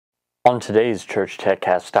On today's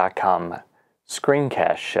ChurchTechCast.com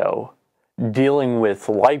screencast show, dealing with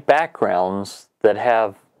light backgrounds that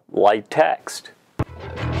have light text.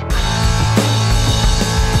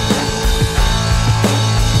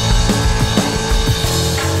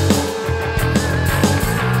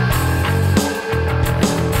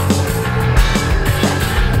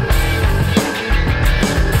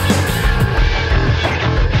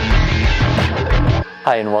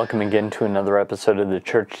 Hi, and welcome again to another episode of the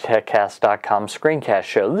ChurchTechCast.com screencast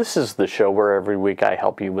show. This is the show where every week I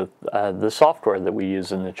help you with the software that we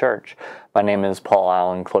use in the church. My name is Paul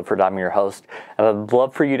Allen Clifford. I'm your host, and I'd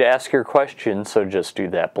love for you to ask your questions, so just do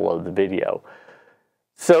that below the video.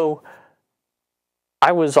 So,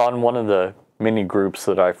 I was on one of the many groups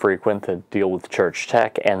that I frequent that deal with church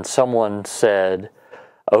tech, and someone said,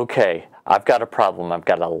 okay, I've got a problem. I've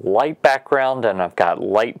got a light background and I've got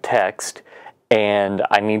light text, and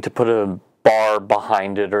I need to put a bar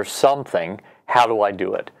behind it or something. How do I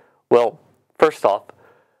do it? Well, first off,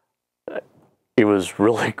 it was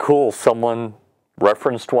really cool. Someone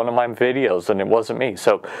referenced one of my videos, and it wasn't me,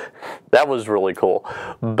 so that was really cool.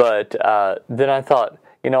 But then I thought,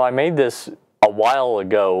 you know, I made this a while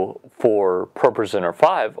ago for ProPresenter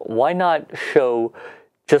 5. Why not show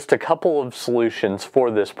just a couple of solutions for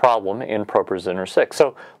this problem in ProPresenter 6.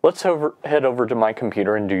 So let's head over to my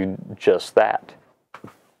computer and do just that.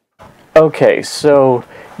 Okay, so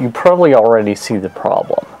you probably already see the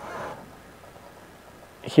problem.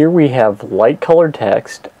 Here we have light colored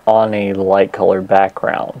text on a light colored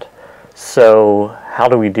background. So how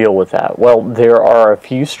do we deal with that? Well, there are a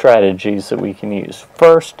few strategies that we can use.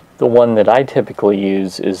 First, the one that I typically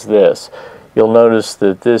use is this. You'll notice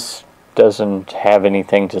that this doesn't have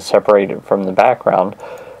anything to separate it from the background,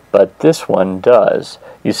 but this one does.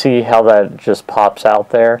 You see how that just pops out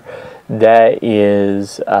there? That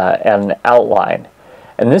is an outline.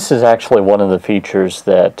 And this is actually one of the features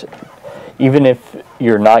that, even if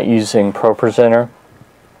you're not using ProPresenter,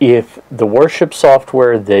 if the worship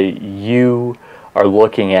software that you are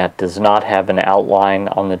looking at does not have an outline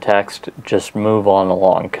on the text, just move on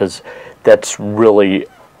along, because that's really,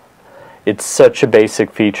 it's such a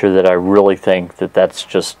basic feature that I really think that that's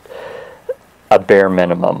just a bare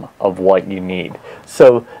minimum of what you need.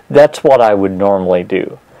 So that's what I would normally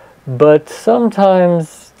do. But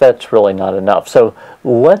sometimes that's really not enough. So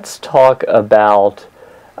let's talk about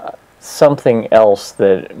something else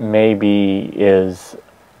that maybe is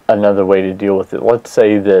another way to deal with it. Let's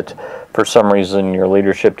say that for some reason your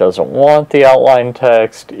leadership doesn't want the outline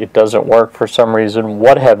text, it doesn't work for some reason,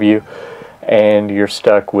 what have you, and you're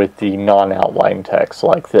stuck with the non-outline text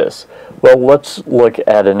like this. Well, let's look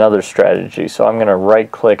at another strategy. So I'm going to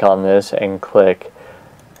right click on this and click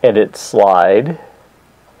Edit Slide.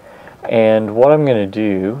 And what I'm going to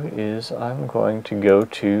do is I'm going to go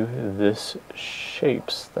to this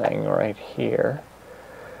shapes thing right here,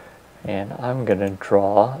 and I'm going to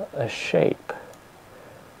draw a shape.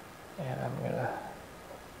 And I'm going to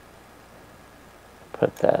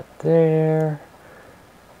put that there.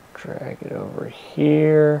 Drag it over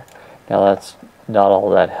here. Now that's not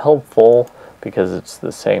all that helpful because it's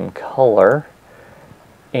the same color,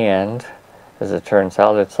 and as it turns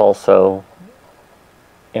out it's also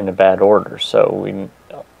in a bad order, so we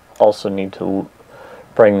also need to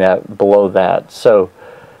bring that below that. So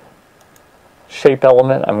shape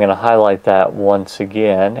element, I'm going to highlight that once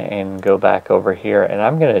again and go back over here, and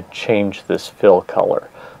I'm going to change this fill color.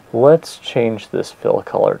 Let's change this fill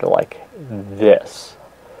color to like this.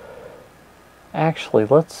 Actually,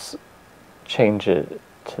 let's change it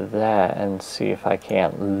to that and see if I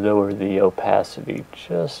can't lower the opacity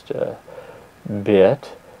just a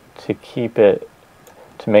bit to keep it,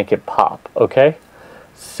 to make it pop, okay?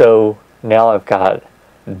 So now I've got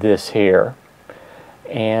this here,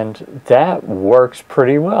 and that works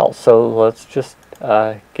pretty well. So let's just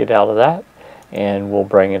get out of that, and we'll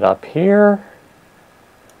bring it up here.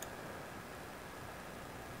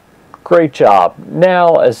 Great job.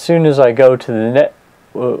 Now, as soon as I go to the net,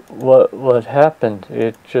 what happened?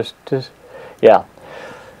 It just, yeah.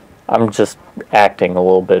 I'm just acting a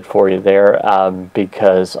little bit for you there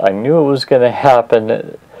because I knew it was going to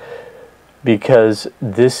happen, because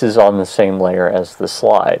this is on the same layer as the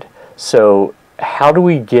slide. So how do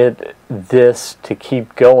we get this to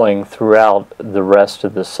keep going throughout the rest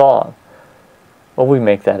of the song? Well, we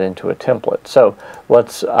make that into a template. So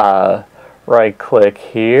let's right click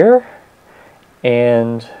here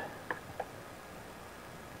and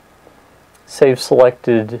save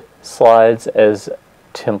selected slides as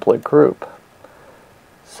template group.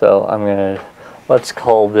 So I'm going to, let's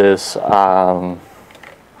call this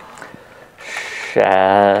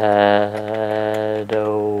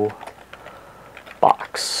shadow shadow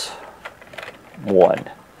box 1.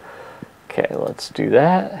 Okay, let's do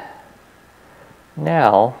that.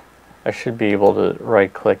 Now I should be able to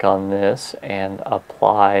right click on this and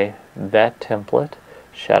apply that template,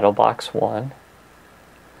 shadow box 1,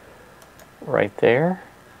 right there.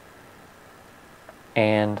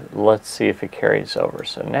 And let's see if it carries over.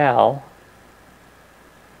 So now,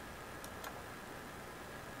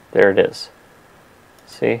 there it is.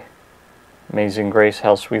 See? Amazing grace,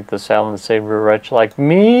 how sweet the sound that saved a wretch like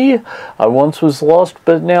me. I once was lost,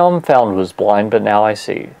 but now I'm found, was blind, but now I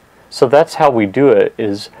see. So that's how we do it,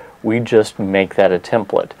 is we just make that a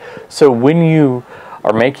template. So when you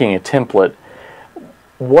are making a template,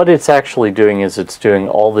 what it's actually doing is it's doing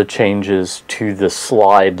all the changes to the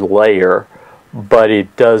slide layer, but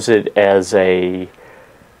it does it as a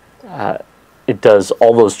it does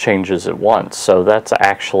all those changes at once. So that's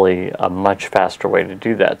actually a much faster way to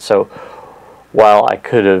do that. So while I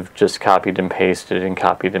could have just copied and pasted and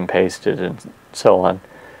copied and pasted and so on,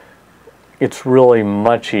 it's really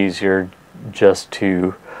much easier just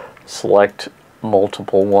to select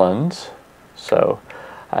multiple ones. So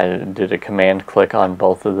I did a command click on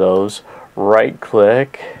both of those, right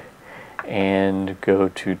click and go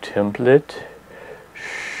to template,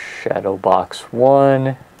 shadow box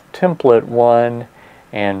 1, template 1,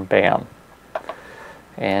 and bam.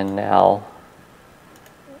 And now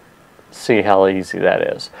see how easy that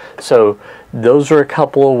is. So those are a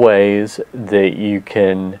couple of ways that you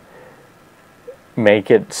can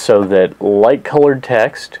make it so that light colored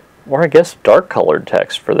text, or I guess dark colored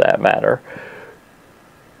text for that matter,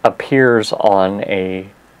 appears on a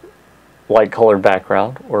light colored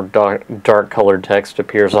background, or dark colored text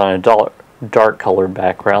appears on a dark colored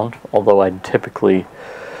background, although I'd typically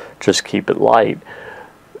just keep it light.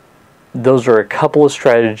 Those are a couple of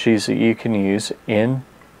strategies that you can use in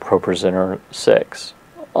ProPresenter 6,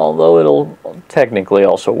 although it'll technically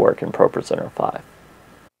also work in ProPresenter 5.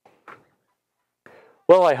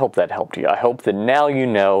 Well, I hope that helped you. I hope that now you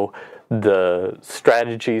know the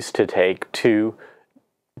strategies to take to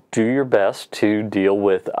do your best to deal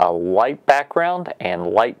with a light background and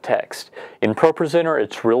light text. In ProPresenter,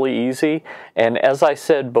 it's really easy, and as I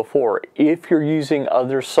said before, if you're using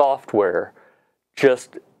other software,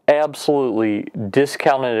 just absolutely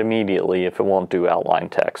discount it immediately if it won't do outline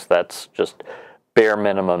text. That's just bare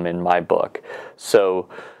minimum in my book. So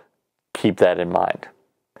keep that in mind.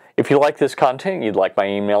 If you like this content, you'd like my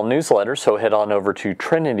email newsletter, so head on over to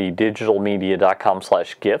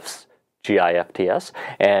trinitydigitalmedia.com/gifts, GIFTS,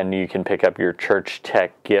 and you can pick up your church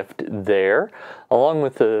tech gift there, along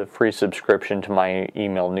with the free subscription to my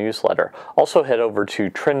email newsletter. Also head over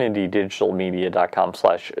to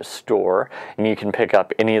trinitydigitalmedia.com/store, and you can pick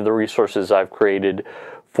up any of the resources I've created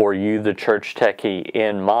for you, the church techie,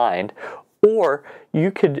 in mind, or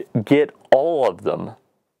you could get all of them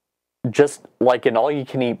just like an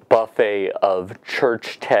all-you-can-eat buffet of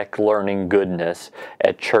church tech learning goodness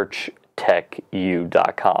at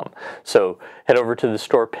churchtechu.com. So head over to the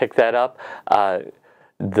store, pick that up. As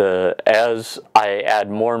I add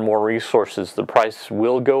more and more resources, the price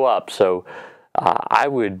will go up. So I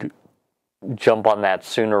would jump on that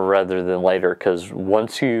sooner rather than later, because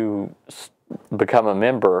once you become a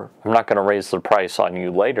member, I'm not going to raise the price on you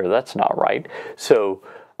later. That's not right. So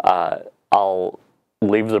I'll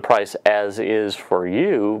leave the price as is for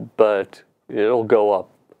you, but it'll go up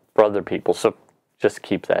for other people. So just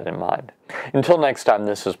keep that in mind. Until next time,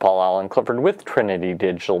 this is Paul Allen Clifford with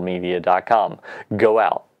TrinityDigitalMedia.com. Go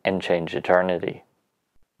out and change eternity.